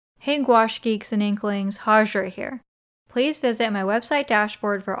Hey gouache geeks and inklings, Hajra here. Please visit my website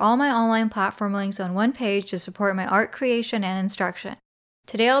dashboard for all my online platform links on one page to support my art creation and instruction.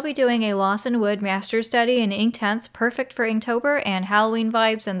 Today I'll be doing a Lawson Wood master study in Inktense, perfect for Inktober and Halloween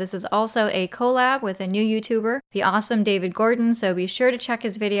vibes, and this is also a collab with a new YouTuber, the awesome David Gordon, so be sure to check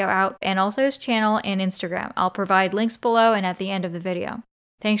his video out and also his channel and Instagram. I'll provide links below and at the end of the video.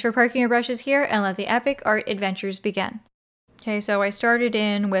 Thanks for parking your brushes here and let the epic art adventures begin. Okay, so I started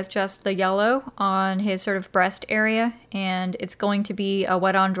in with just the yellow on his sort of breast area, and it's going to be a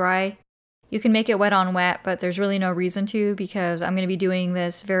wet on dry. You can make it wet on wet, but there's really no reason to because I'm going to be doing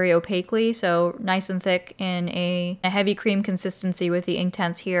this very opaquely, so nice and thick in a heavy cream consistency with the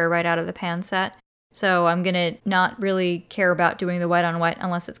Inktense here right out of the pan set. So I'm going to not really care about doing the wet on wet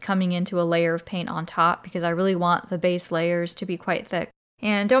unless it's coming into a layer of paint on top because I really want the base layers to be quite thick.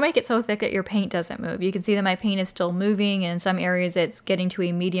 And don't make it so thick that your paint doesn't move. You can see that my paint is still moving, and in some areas it's getting to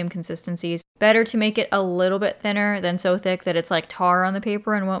a medium consistency. It's better to make it a little bit thinner than so thick that it's like tar on the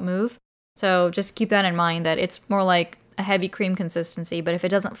paper and won't move. So just keep that in mind, that it's more like a heavy cream consistency, but if it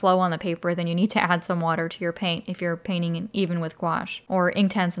doesn't flow on the paper, then you need to add some water to your paint if you're painting even with gouache, or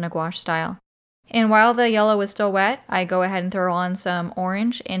Inktense in a gouache style. And while the yellow is still wet, I go ahead and throw on some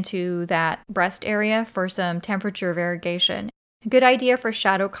orange into that breast area for some temperature variegation. A good idea for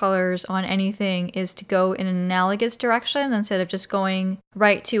shadow colors on anything is to go in an analogous direction instead of just going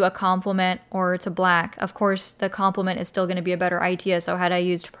right to a complement or to black. Of course, the complement is still going to be a better idea, so had I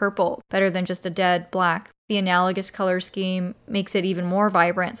used purple, better than just a dead black. The analogous color scheme makes it even more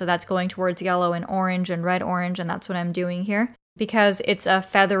vibrant, so that's going towards yellow and orange and red orange, and that's what I'm doing here. Because it's a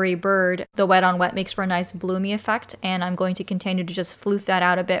feathery bird, the wet on wet makes for a nice bloomy effect, and I'm going to continue to just floof that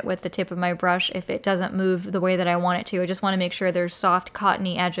out a bit with the tip of my brush if it doesn't move the way that I want it to. I just want to make sure there's soft,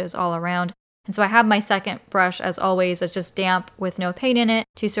 cottony edges all around. And so I have my second brush, as always, as just damp with no paint in it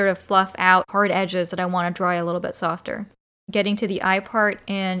to sort of fluff out hard edges that I want to dry a little bit softer. Getting to the eye part,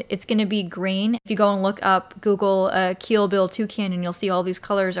 and it's going to be green. If you go and look up, Google Kill Bill Toucan, and you'll see all these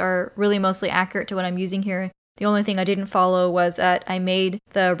colors are really mostly accurate to what I'm using here. The only thing I didn't follow was that I made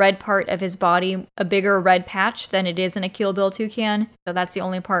the red part of his body a bigger red patch than it is in a Kill Bill toucan. So that's the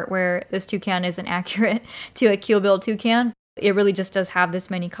only part where this toucan isn't accurate to a Kill Bill toucan. It really just does have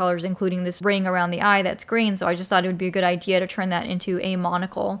this many colors, including this ring around the eye that's green. So I just thought it would be a good idea to turn that into a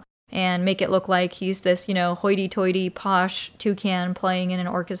monocle and make it look like he's this, hoity-toity, posh toucan playing in an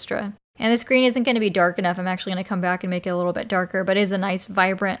orchestra. And this green isn't going to be dark enough. I'm actually going to come back and make it a little bit darker, but it is a nice,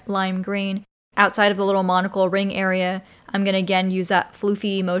 vibrant lime green. Outside of the little monocle ring area, I'm going to again use that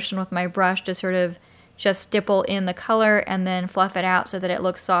floofy motion with my brush to sort of just stipple in the color and then fluff it out so that it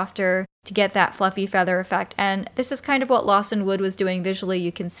looks softer to get that fluffy feather effect. And this is kind of what Lawson Wood was doing visually.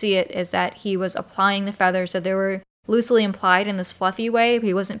 You can see it is that he was applying the feathers, so they were loosely implied in this fluffy way.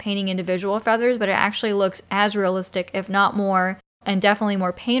 He wasn't painting individual feathers, but it actually looks as realistic, if not more, and definitely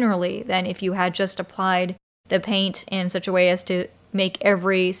more painterly than if you had just applied the paint in such a way as to make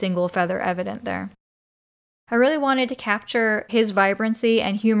every single feather evident there. I really wanted to capture his vibrancy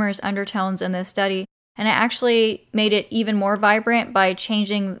and humorous undertones in this study, and I actually made it even more vibrant by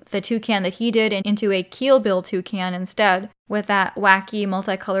changing the toucan that he did into a Kill Bill toucan instead, with that wacky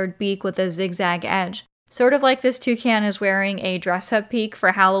multicolored beak with a zigzag edge. Sort of like this toucan is wearing a dress-up peak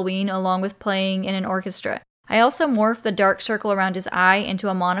for Halloween along with playing in an orchestra. I also morphed the dark circle around his eye into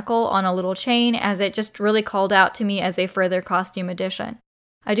a monocle on a little chain, as it just really called out to me as a further costume addition.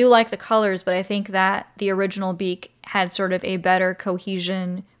 I do like the colors, but I think that the original beak had sort of a better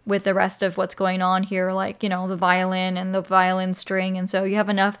cohesion with the rest of what's going on here, like, the violin and the violin string, and so you have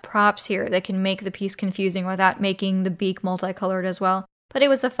enough props here that can make the piece confusing without making the beak multicolored as well. But it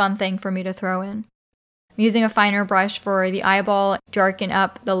was a fun thing for me to throw in. I'm using a finer brush for the eyeball, darken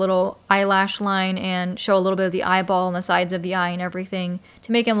up the little eyelash line and show a little bit of the eyeball on the sides of the eye and everything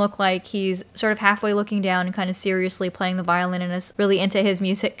to make him look like he's sort of halfway looking down and kind of seriously playing the violin in a really into his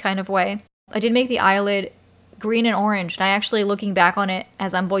music kind of way. I did make the eyelid green and orange, and I actually, looking back on it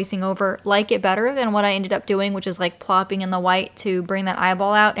as I'm voicing over, like it better than what I ended up doing, which is like plopping in the white to bring that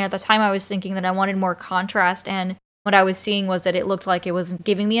eyeball out. And at the time I was thinking that I wanted more contrast, and what I was seeing was that it looked like it wasn't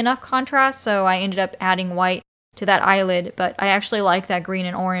giving me enough contrast, so I ended up adding white to that eyelid, but I actually like that green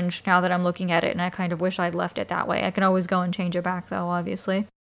and orange now that I'm looking at it, and I kind of wish I'd left it that way. I can always go and change it back though, obviously.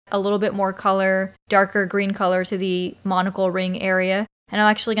 A little bit more color, darker green color to the monocle ring area, and I'm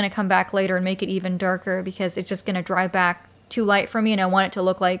actually going to come back later and make it even darker because it's just going to dry back too light for me, and I want it to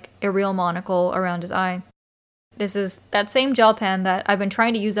look like a real monocle around his eye. This is that same gel pen that I've been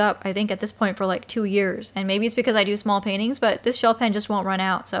trying to use up, I think, at this point for like 2 years. And maybe it's because I do small paintings, but this gel pen just won't run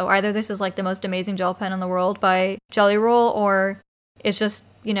out. So either this is like the most amazing gel pen in the world by Jelly Roll, or it's just,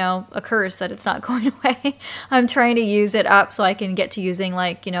 you know, a curse that it's not going away. I'm trying to use it up so I can get to using,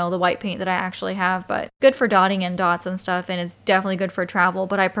 like, you know, the white paint that I actually have, but good for dotting in dots and stuff, and it's definitely good for travel,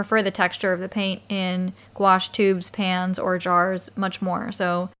 but I prefer the texture of the paint in gouache tubes, pans, or jars much more.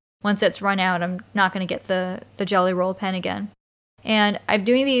 So once it's run out, I'm not going to get the jelly roll pen again. And I'm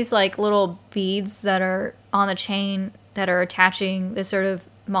doing these like little beads that are on the chain that are attaching this sort of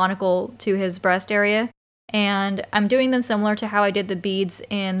monocle to his breast area. And I'm doing them similar to how I did the beads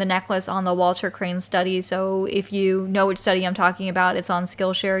in the necklace on the Walter Crane study. So if you know which study I'm talking about, it's on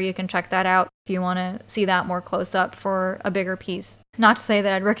Skillshare. You can check that out if you want to see that more close up for a bigger piece. Not to say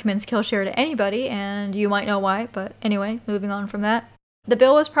that I'd recommend Skillshare to anybody, and you might know why, but anyway, moving on from that. The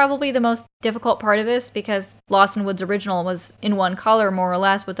bill was probably the most difficult part of this because Lost in Woods original was in one color more or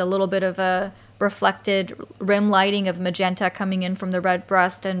less, with a little bit of a reflected rim lighting of magenta coming in from the red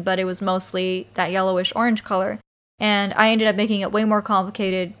breast, but it was mostly that yellowish orange color. And I ended up making it way more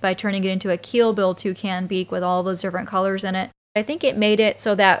complicated by turning it into a keel bill toucan beak with all those different colors in it. I think it made it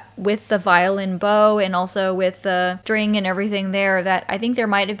so that with the violin bow and also with the string and everything there, that I think there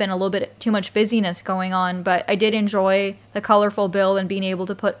might have been a little bit too much busyness going on, but I did enjoy the colorful bill and being able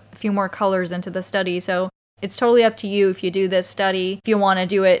to put a few more colors into the study. So it's totally up to you if you do this study, if you want to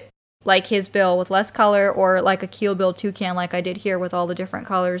do it like his bill with less color, or like a keel bill toucan like I did here with all the different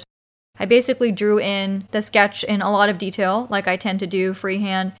colors. I basically drew in the sketch in a lot of detail, like I tend to do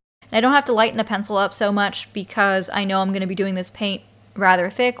freehand. I don't have to lighten the pencil up so much because I know I'm going to be doing this paint rather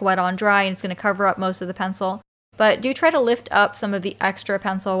thick, wet on dry, and it's going to cover up most of the pencil. But do try to lift up some of the extra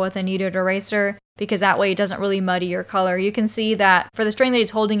pencil with a kneaded eraser, because that way it doesn't really muddy your color. You can see that for the string that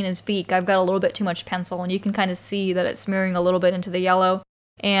he's holding in his beak, I've got a little bit too much pencil, and you can kind of see that it's smearing a little bit into the yellow.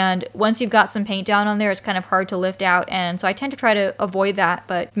 And once you've got some paint down on there, it's kind of hard to lift out, and so I tend to try to avoid that,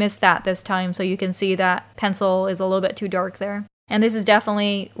 but missed that this time, so you can see that pencil is a little bit too dark there. And this is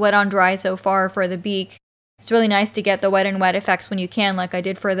definitely wet on dry so far for the beak. It's really nice to get the wet and wet effects when you can, like I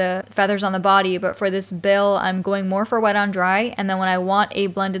did for the feathers on the body, but for this bill, I'm going more for wet on dry, and then when I want a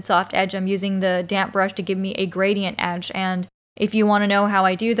blended soft edge, I'm using the damp brush to give me a gradient edge. And if you want to know how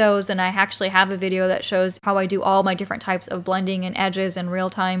I do those, and I actually have a video that shows how I do all my different types of blending and edges in real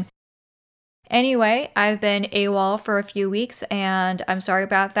time. Anyway, I've been AWOL for a few weeks, and I'm sorry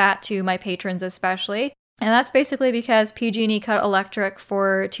about that to my patrons especially. And that's basically because PG&E cut electric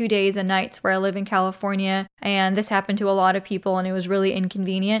for 2 days and nights where I live in California, and this happened to a lot of people, and it was really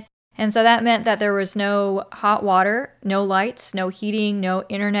inconvenient. And so that meant that there was no hot water, no lights, no heating, no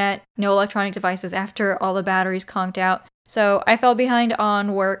internet, no electronic devices after all the batteries conked out. So I fell behind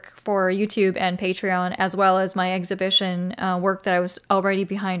on work for YouTube and Patreon, as well as my exhibition work that I was already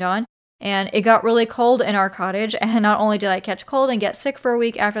behind on. And it got really cold in our cottage, and not only did I catch cold and get sick for a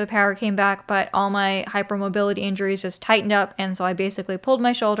week after the power came back, but all my hypermobility injuries just tightened up, and so I basically pulled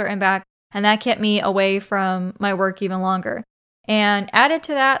my shoulder and back, and that kept me away from my work even longer. And added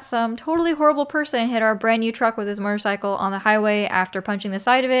to that, some totally horrible person hit our brand new truck with his motorcycle on the highway after punching the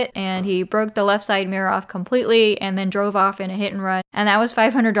side of it, and he broke the left side mirror off completely and then drove off in a hit and run, and that was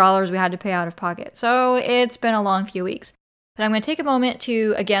 $500 we had to pay out of pocket. So it's been a long few weeks. But I'm going to take a moment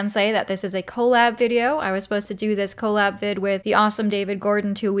to again say that this is a collab video. I was supposed to do this collab vid with the awesome David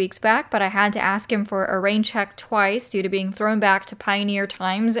Gordon 2 weeks back, but I had to ask him for a rain check twice due to being thrown back to pioneer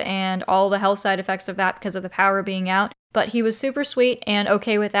times and all the health side effects of that because of the power being out. But he was super sweet and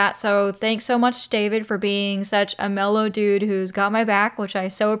okay with that, so thanks so much to David for being such a mellow dude who's got my back, which I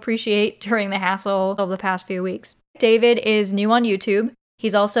so appreciate during the hassle of the past few weeks. David is new on YouTube.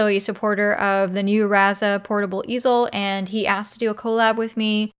 He's also a supporter of the new Raza portable easel, and he asked to do a collab with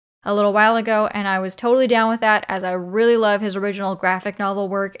me a little while ago, and I was totally down with that as I really love his original graphic novel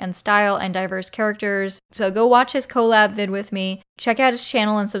work and style and diverse characters. So go watch his collab vid with me, check out his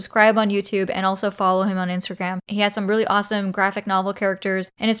channel and subscribe on YouTube, and also follow him on Instagram. He has some really awesome graphic novel characters,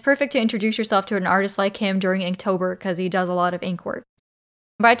 and it's perfect to introduce yourself to an artist like him during Inktober because he does a lot of ink work.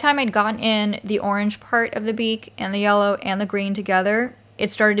 By the time I'd gotten in the orange part of the beak and the yellow and the green together, it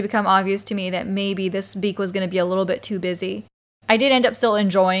started to become obvious to me that maybe this beak was going to be a little bit too busy. I did end up still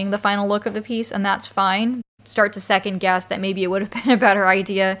enjoying the final look of the piece, and that's fine. Start to second guess that maybe it would have been a better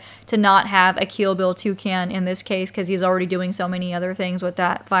idea to not have a keel bill toucan in this case because he's already doing so many other things with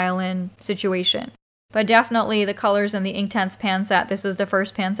that violin situation. But definitely the colors in the Inktense pan set, this is the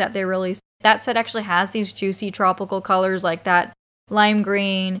first pan set they released. That set actually has these juicy tropical colors like that lime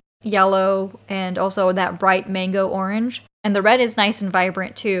green, yellow, and also that bright mango orange. And the red is nice and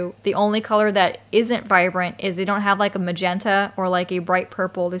vibrant too. The only color that isn't vibrant is they don't have like a magenta or like a bright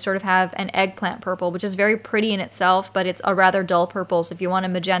purple. They sort of have an eggplant purple, which is very pretty in itself, but it's a rather dull purple. So if you want a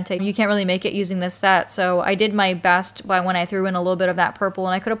magenta, you can't really make it using this set. So I did my best by when I threw in a little bit of that purple,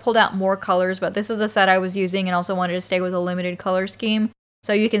 and I could have pulled out more colors, but this is the set I was using and also wanted to stay with a limited color scheme.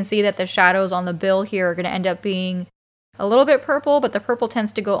 So you can see that the shadows on the bill here are going to end up being a little bit purple, but the purple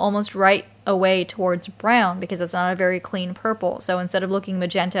tends to go almost right away towards brown because it's not a very clean purple. So instead of looking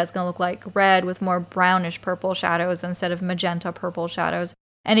magenta, it's going to look like red with more brownish purple shadows instead of magenta purple shadows.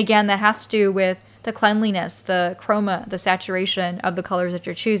 And again, that has to do with the cleanliness, the chroma, the saturation of the colors that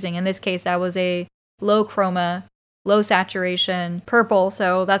you're choosing. In this case, that was a low chroma, low saturation purple,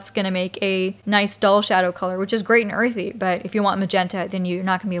 so that's going to make a nice dull shadow color, which is great and earthy, but if you want magenta, then you're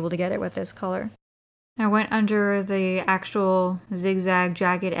not going to be able to get it with this color. I went under the actual zigzag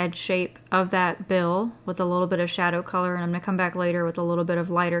jagged edge shape of that bill with a little bit of shadow color, and I'm going to come back later with a little bit of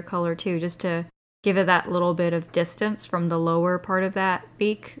lighter color too, just to give it that little bit of distance from the lower part of that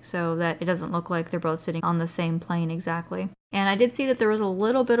beak so that it doesn't look like they're both sitting on the same plane exactly. And I did see that there was a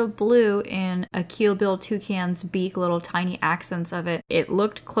little bit of blue in a Kill Bill Toucan's beak, little tiny accents of it. It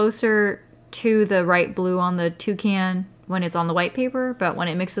looked closer to the right blue on the toucan when it's on the white paper, but when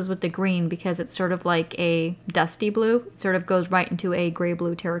it mixes with the green, because it's sort of like a dusty blue, it sort of goes right into a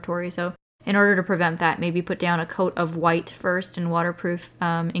gray-blue territory. So in order to prevent that, maybe put down a coat of white first in waterproof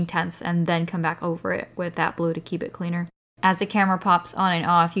Inktense and then come back over it with that blue to keep it cleaner. As the camera pops on and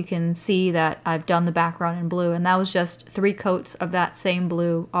off, you can see that I've done the background in blue, and that was just 3 coats of that same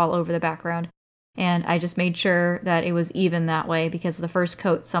blue all over the background. And I just made sure that it was even that way because the first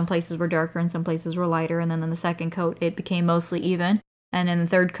coat, some places were darker and some places were lighter, and then in the second coat, it became mostly even. And in the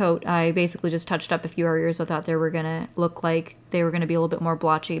third coat, I basically just touched up a few areas so I thought they were going to look like they were going to be a little bit more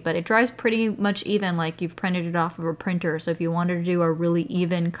blotchy. But it dries pretty much even, like you've printed it off of a printer. So if you wanted to do a really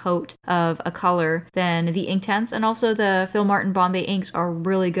even coat of a color, then the Inktense and also the Phil Martin Bombay inks are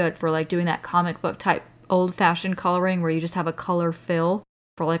really good for like doing that comic book type old-fashioned coloring where you just have a color fill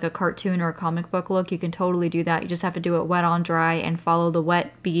for like a cartoon or a comic book look. You can totally do that. You just have to do it wet on dry and follow the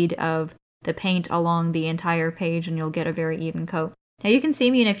wet bead of the paint along the entire page and you'll get a very even coat. Now you can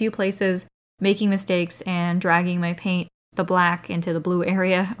see me in a few places making mistakes and dragging my paint, the black into the blue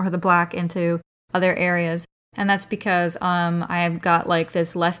area or the black into other areas. And that's because I've got like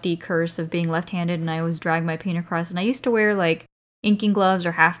this lefty curse of being left-handed and I always drag my paint across. And I used to wear like inking gloves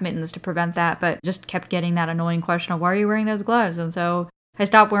or half mittens to prevent that, but just kept getting that annoying question of why are you wearing those gloves? And so I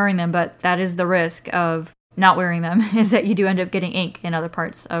stopped wearing them, but that is the risk of not wearing them is that you do end up getting ink in other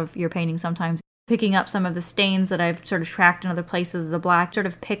parts of your painting sometimes. Picking up some of the stains that I've sort of tracked in other places, the black sort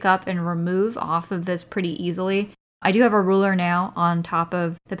of pick up and remove off of this pretty easily. I do have a ruler now on top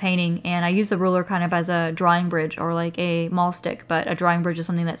of the painting, and I use the ruler kind of as a drawing bridge or like a maul stick, but a drawing bridge is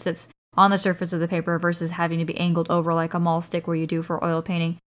something that sits on the surface of the paper versus having to be angled over like a maul stick where you do for oil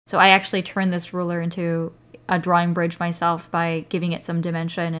painting. So I actually turned this ruler into a drawing bridge myself by giving it some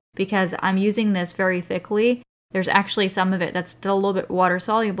dimension. Because I'm using this very thickly, there's actually some of it that's still a little bit water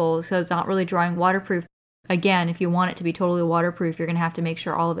soluble, so it's not really drying waterproof. Again, if you want it to be totally waterproof, you're going to have to make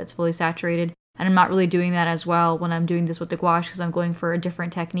sure all of it's fully saturated. And I'm not really doing that as well when I'm doing this with the gouache because I'm going for a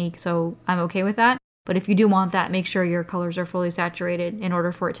different technique, so I'm okay with that. But if you do want that, make sure your colors are fully saturated in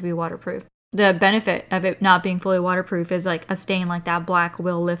order for it to be waterproof. The benefit of it not being fully waterproof is like a stain like that black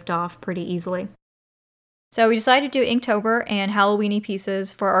will lift off pretty easily. So we decided to do Inktober and Halloween-y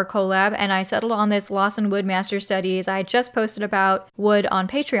pieces for our collab, and I settled on this Loss in Wood Master Studies. I just posted about wood on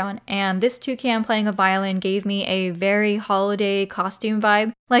Patreon, and this toucan playing a violin gave me a very holiday costume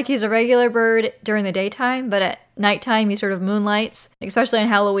vibe. Like he's a regular bird during the daytime, but at nighttime he sort of moonlights, especially on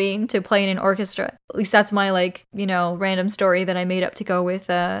Halloween, to play in an orchestra. At least that's my random story that I made up to go with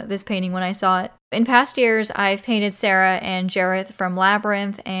this painting when I saw it. In past years, I've painted Sarah and Jareth from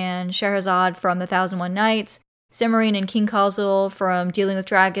Labyrinth and Scheherazade from The 1001 Nights, Cimarine and King Khazul from Dealing with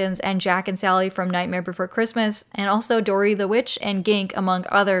Dragons, and Jack and Sally from Nightmare Before Christmas, and also Dory the Witch and Gink, among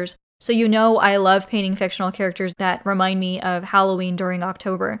others. So you know I love painting fictional characters that remind me of Halloween during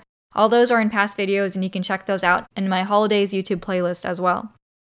October. All those are in past videos, and you can check those out in my Holidays YouTube playlist as well.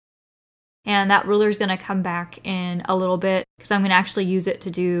 And that ruler is going to come back in a little bit because I'm going to actually use it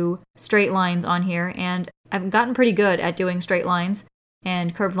to do straight lines on here. And I've gotten pretty good at doing straight lines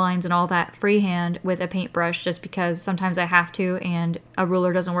and curved lines and all that freehand with a paintbrush just because sometimes I have to and a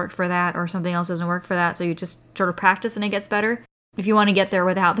ruler doesn't work for that or something else doesn't work for that. So you just sort of practice and it gets better. If you want to get there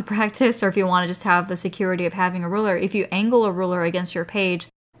without the practice or if you want to just have the security of having a ruler, if you angle a ruler against your page,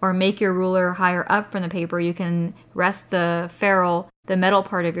 or make your ruler higher up from the paper, you can rest the ferrule, the metal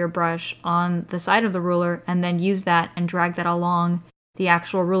part of your brush, on the side of the ruler and then use that and drag that along the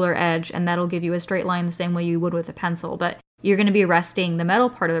actual ruler edge, and that'll give you a straight line the same way you would with a pencil. But you're going to be resting the metal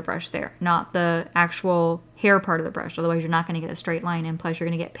part of the brush there, not the actual hair part of the brush. Otherwise, you're not going to get a straight line, and plus you're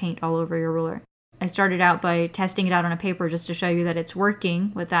going to get paint all over your ruler. I started out by testing it out on a paper just to show you that it's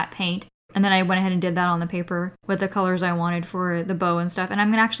working with that paint. And then I went ahead and did that on the paper with the colors I wanted for the bow and stuff. And I'm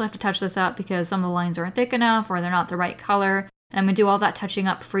going to actually have to touch this up because some of the lines aren't thick enough or they're not the right color. And I'm going to do all that touching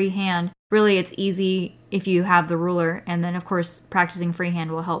up freehand. Really, it's easy if you have the ruler. And then, of course, practicing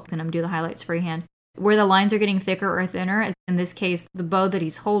freehand will help. Then I'm do the highlights freehand. Where the lines are getting thicker or thinner, in this case, the bow that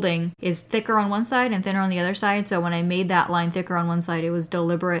he's holding is thicker on one side and thinner on the other side. So when I made that line thicker on one side, it was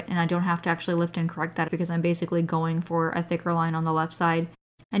deliberate, and I don't have to actually lift and correct that because I'm basically going for a thicker line on the left side.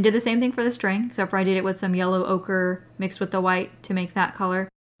 I did the same thing for the string, except for I did it with some yellow ochre mixed with the white to make that color.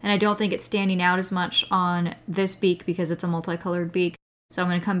 And I don't think it's standing out as much on this beak because it's a multicolored beak. So I'm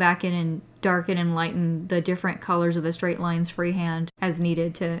going to come back in and darken and lighten the different colors of the straight lines freehand as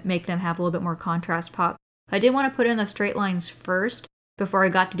needed to make them have a little bit more contrast pop. I did want to put in the straight lines first before I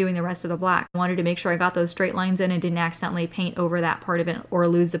got to doing the rest of the black. I wanted to make sure I got those straight lines in and didn't accidentally paint over that part of it or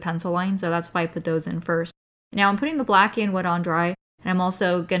lose the pencil line, so that's why I put those in first. Now I'm putting the black in wet on dry. And I'm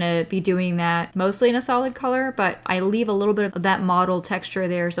also going to be doing that mostly in a solid color, but I leave a little bit of that mottled texture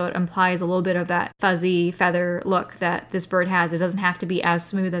there so it implies a little bit of that fuzzy feather look that this bird has. It doesn't have to be as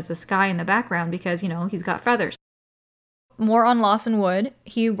smooth as the sky in the background because, you know, he's got feathers. More on Lawson Wood.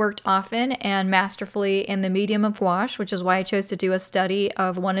 He worked often and masterfully in the medium of gouache, which is why I chose to do a study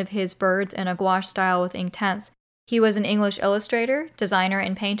of one of his birds in a gouache style with Inktense. He was an English illustrator, designer,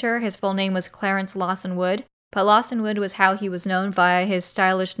 and painter. His full name was Clarence Lawson Wood. But Lawson Wood was how he was known via his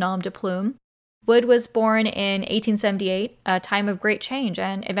stylish nom de plume. Wood was born in 1878, a time of great change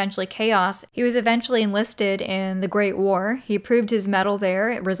and eventually chaos. He was eventually enlisted in the Great War. He proved his mettle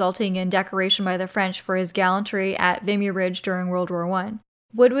there, resulting in decoration by the French for his gallantry at Vimy Ridge during World War I.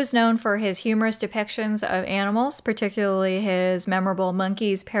 Wood was known for his humorous depictions of animals, particularly his memorable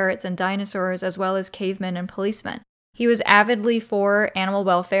monkeys, parrots, and dinosaurs, as well as cavemen and policemen. He was avidly for animal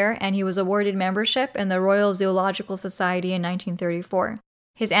welfare, and he was awarded membership in the Royal Zoological Society in 1934.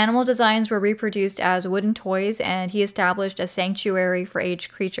 His animal designs were reproduced as wooden toys, and he established a sanctuary for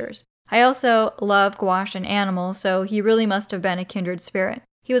aged creatures. I also love gouache and animals, so he really must have been a kindred spirit.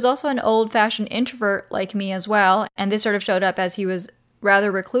 He was also an old-fashioned introvert like me as well, and this sort of showed up as he was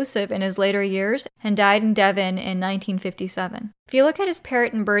rather reclusive in his later years and died in Devon in 1957. If you look at his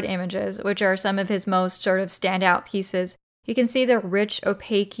parrot and bird images, which are some of his most sort of standout pieces, you can see the rich,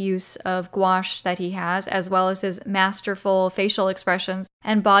 opaque use of gouache that he has, as well as his masterful facial expressions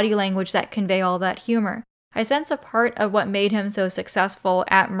and body language that convey all that humor. I sense a part of what made him so successful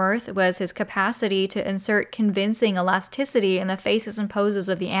at Mirth was his capacity to insert convincing elasticity in the faces and poses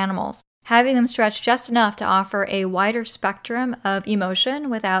of the animals, having them stretch just enough to offer a wider spectrum of emotion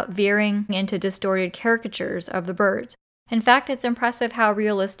without veering into distorted caricatures of the birds. In fact, it's impressive how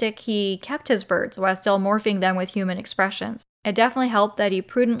realistic he kept his birds while still morphing them with human expressions. It definitely helped that he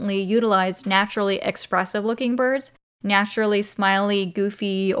prudently utilized naturally expressive-looking birds, naturally smiley,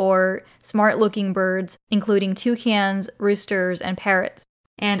 goofy, or smart-looking birds, including toucans, roosters, and parrots.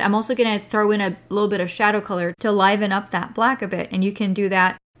 And I'm also going to throw in a little bit of shadow color to liven up that black a bit, and you can do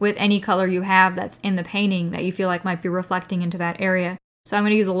that with any color you have that's in the painting that you feel like might be reflecting into that area. So I'm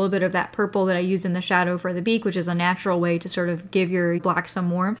going to use a little bit of that purple that I used in the shadow for the beak, which is a natural way to sort of give your black some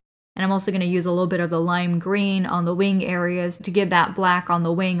warmth. And I'm also going to use a little bit of the lime green on the wing areas to give that black on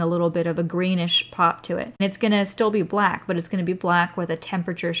the wing a little bit of a greenish pop to it. And it's going to still be black, but it's going to be black with a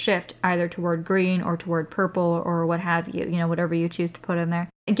temperature shift either toward green or toward purple or what have you, whatever you choose to put in there.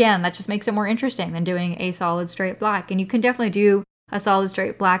 Again, that just makes it more interesting than doing a solid straight black. And you can definitely do a solid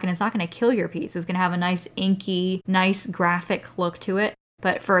straight black and it's not going to kill your piece. It's going to have a nice inky, nice graphic look to it.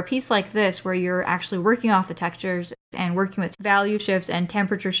 But for a piece like this, where you're actually working off the textures and working with value shifts and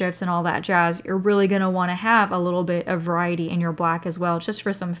temperature shifts and all that jazz, you're really going to want to have a little bit of variety in your black as well, just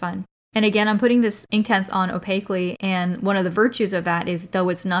for some fun. And again, I'm putting this Inktense on opaquely, and one of the virtues of that is, though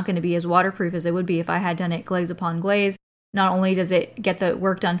it's not going to be as waterproof as it would be if I had done it glaze upon glaze, not only does it get the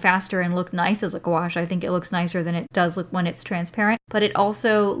work done faster and look nice as a gouache, I think it looks nicer than it does look when it's transparent, but it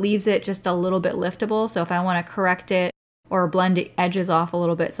also leaves it just a little bit liftable. So if I want to correct it or blend the edges off a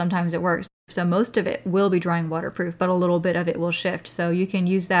little bit, sometimes it works. So most of it will be drying waterproof, but a little bit of it will shift. So you can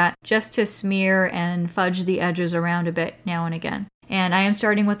use that just to smear and fudge the edges around a bit now and again. And I am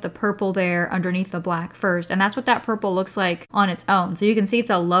starting with the purple there underneath the black first. And that's what that purple looks like on its own. So you can see it's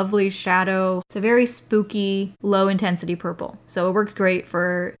a lovely shadow. It's a very spooky, low intensity purple. So it worked great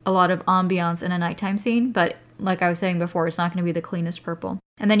for a lot of ambiance in a nighttime scene, but like I was saying before, it's not going to be the cleanest purple.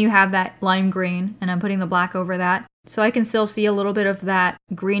 And then you have that lime green, and I'm putting the black over that. So I can still see a little bit of that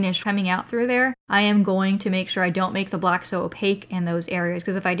greenish coming out through there. I am going to make sure I don't make the black so opaque in those areas,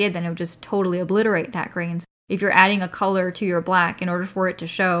 because if I did, then it would just totally obliterate that green. If you're adding a color to your black, in order for it to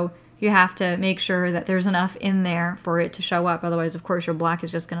show, you have to make sure that there's enough in there for it to show up. Otherwise, of course, your black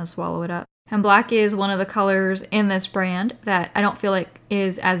is just going to swallow it up. And black is one of the colors in this brand that I don't feel like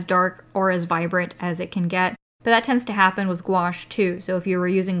is as dark or as vibrant as it can get. But that tends to happen with gouache too. So if you were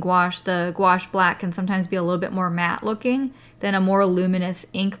using gouache, the gouache black can sometimes be a little bit more matte looking than a more luminous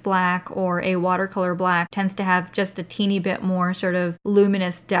ink black, or a watercolor black tends to have just a teeny bit more sort of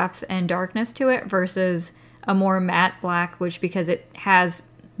luminous depth and darkness to it versus a more matte black, which, because it has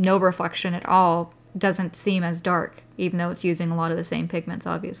no reflection at all, doesn't seem as dark, even though it's using a lot of the same pigments,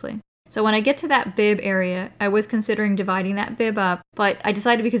 obviously. So when I get to that bib area, I was considering dividing that bib up, but I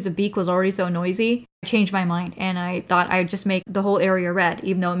decided because the beak was already so noisy, I changed my mind, and I thought I'd just make the whole area red,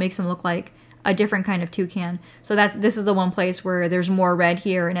 even though it makes him look like a different kind of toucan. So this is the one place where there's more red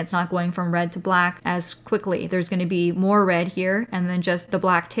here, and it's not going from red to black as quickly. There's going to be more red here, and then just the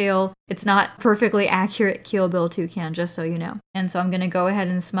black tail. It's not perfectly accurate Kill Bill toucan, just so you know. And so I'm going to go ahead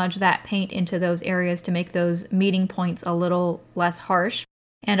and smudge that paint into those areas to make those meeting points a little less harsh.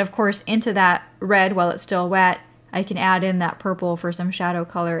 And of course, into that red, while it's still wet, I can add in that purple for some shadow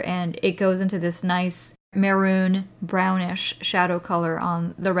color, and it goes into this nice maroon brownish shadow color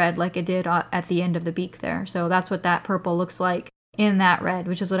on the red, like it did at the end of the beak there. So that's what that purple looks like in that red,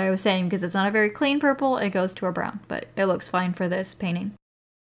 which is what I was saying, because it's not a very clean purple, it goes to a brown, but it looks fine for this painting.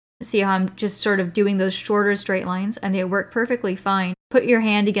 See how I'm just sort of doing those shorter straight lines, and they work perfectly fine. Put your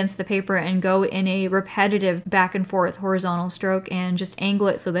hand against the paper and go in a repetitive back and forth horizontal stroke and just angle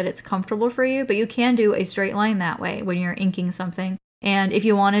it so that it's comfortable for you, but you can do a straight line that way when you're inking something. And if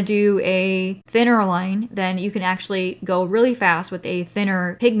you want to do a thinner line, then you can actually go really fast with a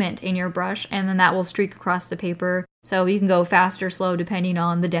thinner pigment in your brush, and then that will streak across the paper. So you can go fast or slow depending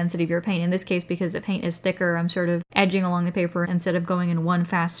on the density of your paint. In this case, because the paint is thicker, I'm sort of edging along the paper instead of going in one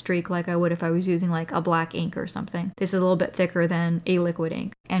fast streak like I would if I was using like a black ink or something. This is a little bit thicker than a liquid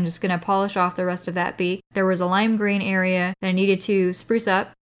ink. I'm just going to polish off the rest of that beak. There was a lime green area that I needed to spruce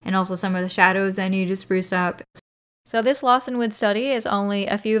up, and also some of the shadows I needed to spruce up. So this Lost in Wood study is only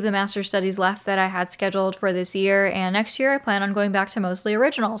a few of the master studies left that I had scheduled for this year, and next year I plan on going back to mostly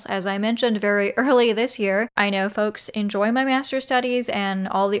originals. As I mentioned very early this year, I know folks enjoy my master studies and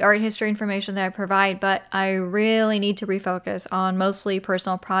all the art history information that I provide, but I really need to refocus on mostly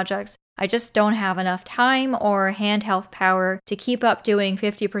personal projects. I just don't have enough time or hand health power to keep up doing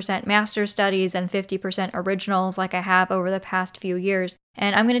 50% master studies and 50% originals like I have over the past few years.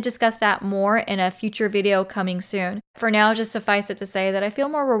 And I'm going to discuss that more in a future video coming soon. For now, just suffice it to say that I feel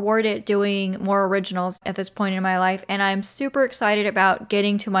more rewarded doing more originals at this point in my life, and I'm super excited about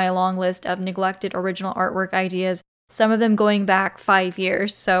getting to my long list of neglected original artwork ideas, some of them going back 5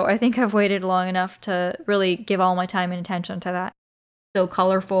 years. So I think I've waited long enough to really give all my time and attention to that. So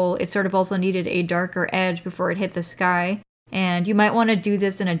colorful, it sort of also needed a darker edge before it hit the sky. And you might want to do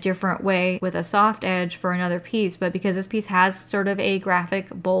this in a different way with a soft edge for another piece, but because this piece has sort of a graphic,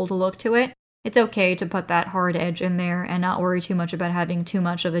 bold look to it, it's okay to put that hard edge in there and not worry too much about having too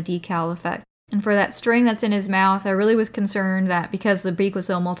much of a decal effect. And for that string that's in his mouth, I really was concerned that because the beak was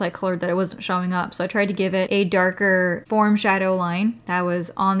so multicolored that it wasn't showing up. So I tried to give it a darker form shadow line that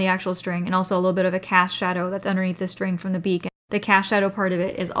was on the actual string, and also a little bit of a cast shadow that's underneath the string from the beak. The cast shadow part of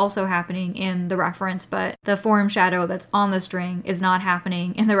it is also happening in the reference, but the form shadow that's on the string is not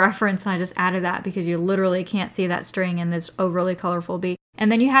happening in the reference, and I just added that because you literally can't see that string in this overly colorful beak. And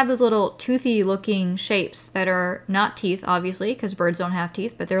then you have those little toothy looking shapes that are not teeth, obviously, because birds don't have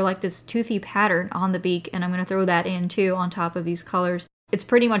teeth, but they're like this toothy pattern on the beak, and I'm going to throw that in too on top of these colors. It's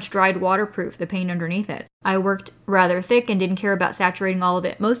pretty much dried waterproof, the paint underneath it. I worked rather thick and didn't care about saturating all of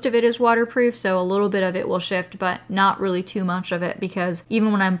it. Most of it is waterproof, so a little bit of it will shift, but not really too much of it, because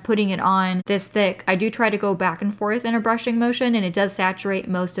even when I'm putting it on this thick, I do try to go back and forth in a brushing motion, and it does saturate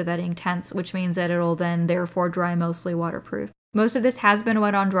most of that Inktense, which means that it'll then therefore dry mostly waterproof. Most of this has been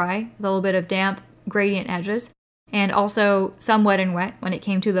wet on dry, with a little bit of damp gradient edges, and also some wet and wet when it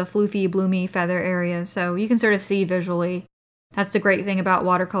came to the floofy, bloomy feather areas, so you can sort of see visually. That's the great thing about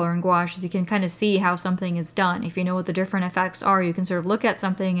watercolor and gouache, is you can kind of see how something is done. If you know what the different effects are, you can sort of look at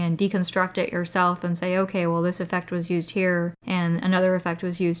something and deconstruct it yourself and say, okay, well, this effect was used here and another effect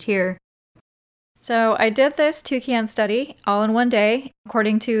was used here. So I did this Toucan study all in one day.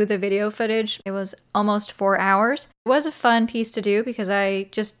 According to the video footage, it was almost 4 hours. It was a fun piece to do because I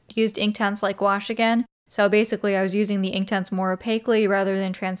just used Inktense like gouache again. So basically I was using the Inktense more opaquely rather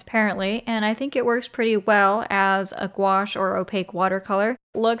than transparently, and I think it works pretty well as a gouache or opaque watercolor.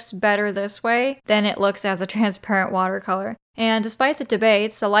 It looks better this way than it looks as a transparent watercolor. And despite the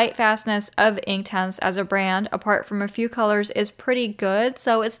debates, the light fastness of Inktense as a brand, apart from a few colors, is pretty good,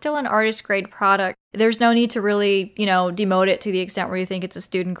 so it's still an artist grade product. There's no need to really, demote it to the extent where you think it's a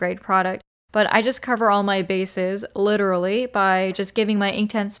student grade product. But I just cover all my bases, literally, by just giving my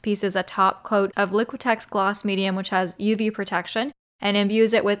Inktense pieces a top coat of Liquitex gloss medium, which has UV protection, and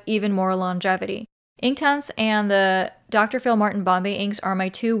imbues it with even more longevity. Inktense and the Dr. Phil Martin Bombay inks are my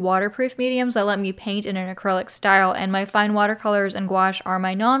two waterproof mediums that let me paint in an acrylic style, and my fine watercolors and gouache are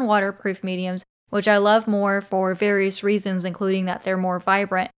my non-waterproof mediums, which I love more for various reasons, including that they're more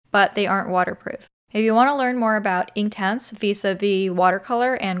vibrant, but they aren't waterproof. If you want to learn more about Inktense vis-a-vis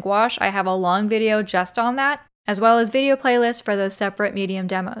watercolor and gouache, I have a long video just on that, as well as video playlists for those separate medium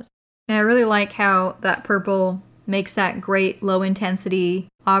demos. And I really like how that purple makes that great low-intensity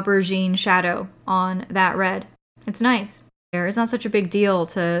aubergine shadow on that red. It's nice. It's not such a big deal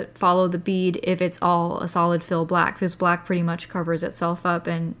to follow the bead if it's all a solid fill black, because black pretty much covers itself up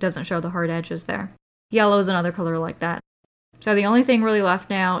and doesn't show the hard edges there. Yellow is another color like that. So the only thing really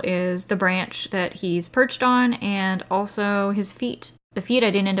left now is the branch that he's perched on and also his feet. The feet I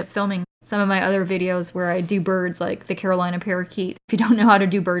didn't end up filming. Some of my other videos where I do birds like the Carolina parakeet. If you don't know how to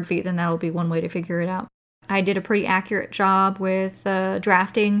do bird feet, then that'll be one way to figure it out. I did a pretty accurate job with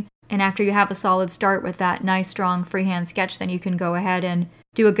drafting, and after you have a solid start with that nice strong freehand sketch, then you can go ahead and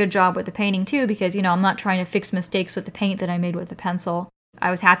do a good job with the painting too, because I'm not trying to fix mistakes with the paint that I made with the pencil.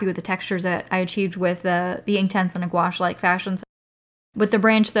 I was happy with the textures that I achieved with the Inktense in a gouache-like fashion. With the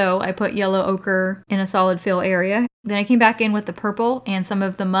branch though, I put yellow ochre in a solid fill area. Then I came back in with the purple and some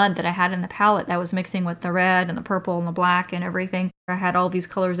of the mud that I had in the palette that was mixing with the red and the purple and the black and everything. I had all these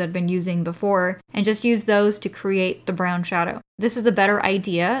colors I'd been using before and just used those to create the brown shadow. This is a better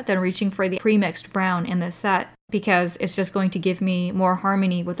idea than reaching for the pre-mixed brown in this set, because it's just going to give me more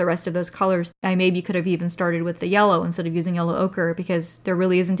harmony with the rest of those colors. I maybe could have even started with the yellow instead of using yellow ochre, because there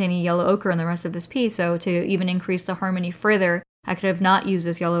really isn't any yellow ochre in the rest of this piece, so to even increase the harmony further, I could have not used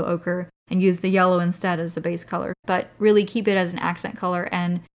this yellow ochre and used the yellow instead as the base color. But really keep it as an accent color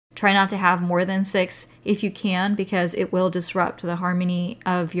and try not to have more than 6 if you can, because it will disrupt the harmony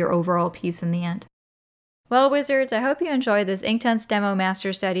of your overall piece in the end. Well, wizards, I hope you enjoyed this Inktense demo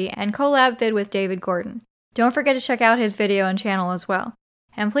master study and collab vid with David Gordon. Don't forget to check out his video and channel as well.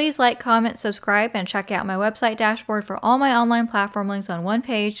 And please like, comment, subscribe, and check out my website dashboard for all my online platform links on one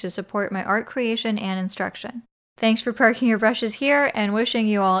page to support my art creation and instruction. Thanks for parking your brushes here, and wishing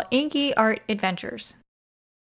you all inky art adventures.